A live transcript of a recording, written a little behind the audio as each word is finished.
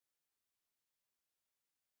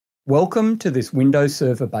Welcome to this Windows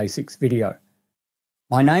Server Basics video.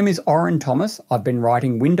 My name is Oren Thomas. I've been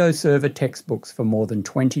writing Windows Server textbooks for more than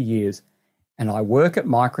 20 years, and I work at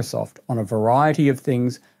Microsoft on a variety of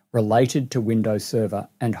things related to Windows Server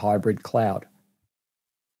and hybrid cloud.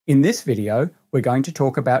 In this video, we're going to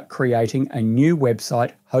talk about creating a new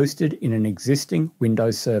website hosted in an existing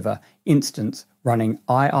Windows Server instance running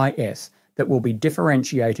IIS that will be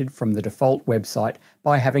differentiated from the default website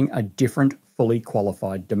by having a different fully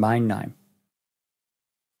qualified domain name.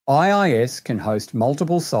 IIS can host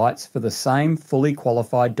multiple sites for the same fully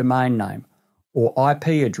qualified domain name or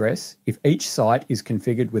IP address if each site is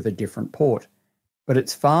configured with a different port, but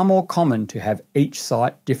it's far more common to have each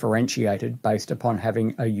site differentiated based upon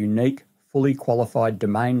having a unique fully qualified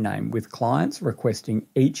domain name with clients requesting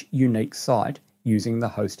each unique site using the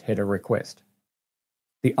host header request.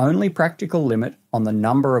 The only practical limit on the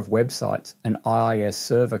number of websites an IIS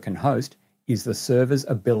server can host is the server's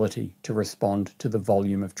ability to respond to the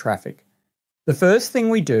volume of traffic. The first thing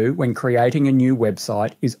we do when creating a new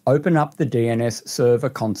website is open up the DNS server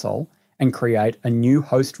console and create a new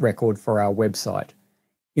host record for our website.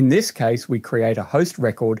 In this case, we create a host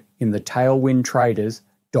record in the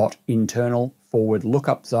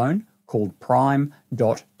tailwindtraders.internal/lookup zone called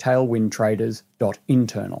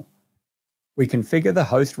prime.tailwindtraders.internal. We configure the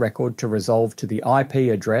host record to resolve to the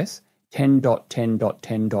IP address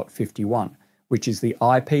 10.10.10.51, which is the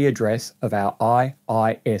IP address of our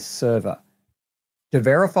IIS server. To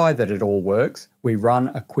verify that it all works, we run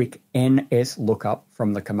a quick NS lookup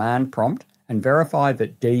from the command prompt and verify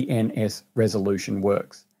that DNS resolution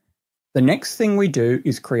works. The next thing we do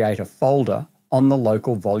is create a folder on the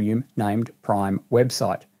local volume named Prime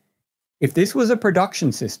Website. If this was a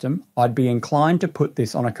production system, I'd be inclined to put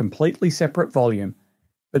this on a completely separate volume,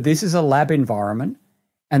 but this is a lab environment,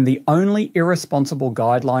 and the only irresponsible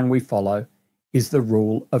guideline we follow is the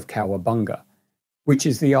rule of Cowabunga, which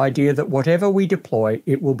is the idea that whatever we deploy,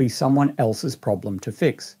 it will be someone else's problem to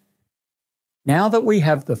fix. Now that we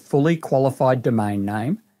have the fully qualified domain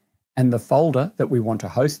name and the folder that we want to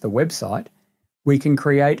host the website, we can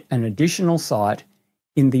create an additional site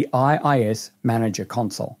in the IIS Manager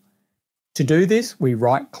console. To do this, we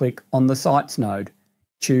right-click on the Sites node,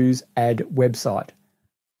 choose Add Website.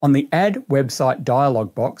 On the Add Website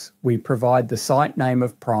dialog box, we provide the site name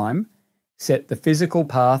of Prime, set the physical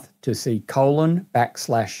path to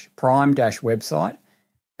C:/prime-website,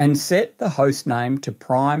 and set the host name to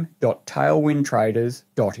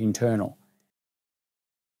prime.tailwindtraders.internal.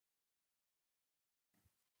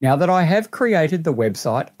 Now that I have created the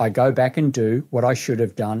website, I go back and do what I should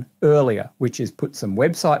have done earlier, which is put some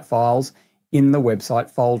website files in the website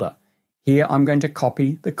folder. Here I'm going to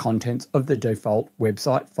copy the contents of the default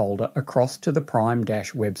website folder across to the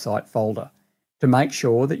prime-website folder. To make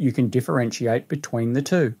sure that you can differentiate between the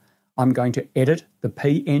two, I'm going to edit the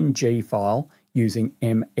PNG file using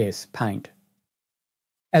MS Paint.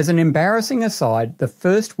 As an embarrassing aside, the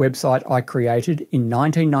first website I created in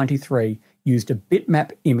 1993 used a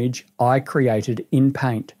bitmap image I created in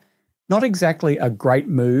Paint. Not exactly a great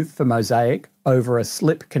move for Mosaic over a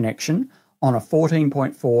SLP connection on a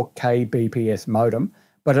 14.4 kbps modem,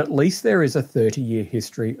 but at least there is a 30-year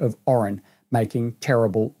history of Oren making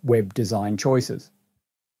terrible web design choices.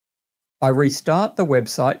 I restart the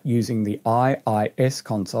website using the IIS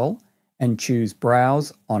console and choose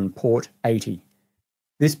Browse on port 80.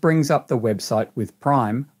 This brings up the website with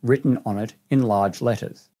Prime written on it in large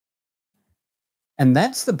letters. And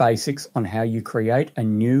that's the basics on how you create a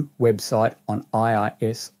new website on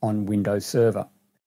IIS on Windows Server.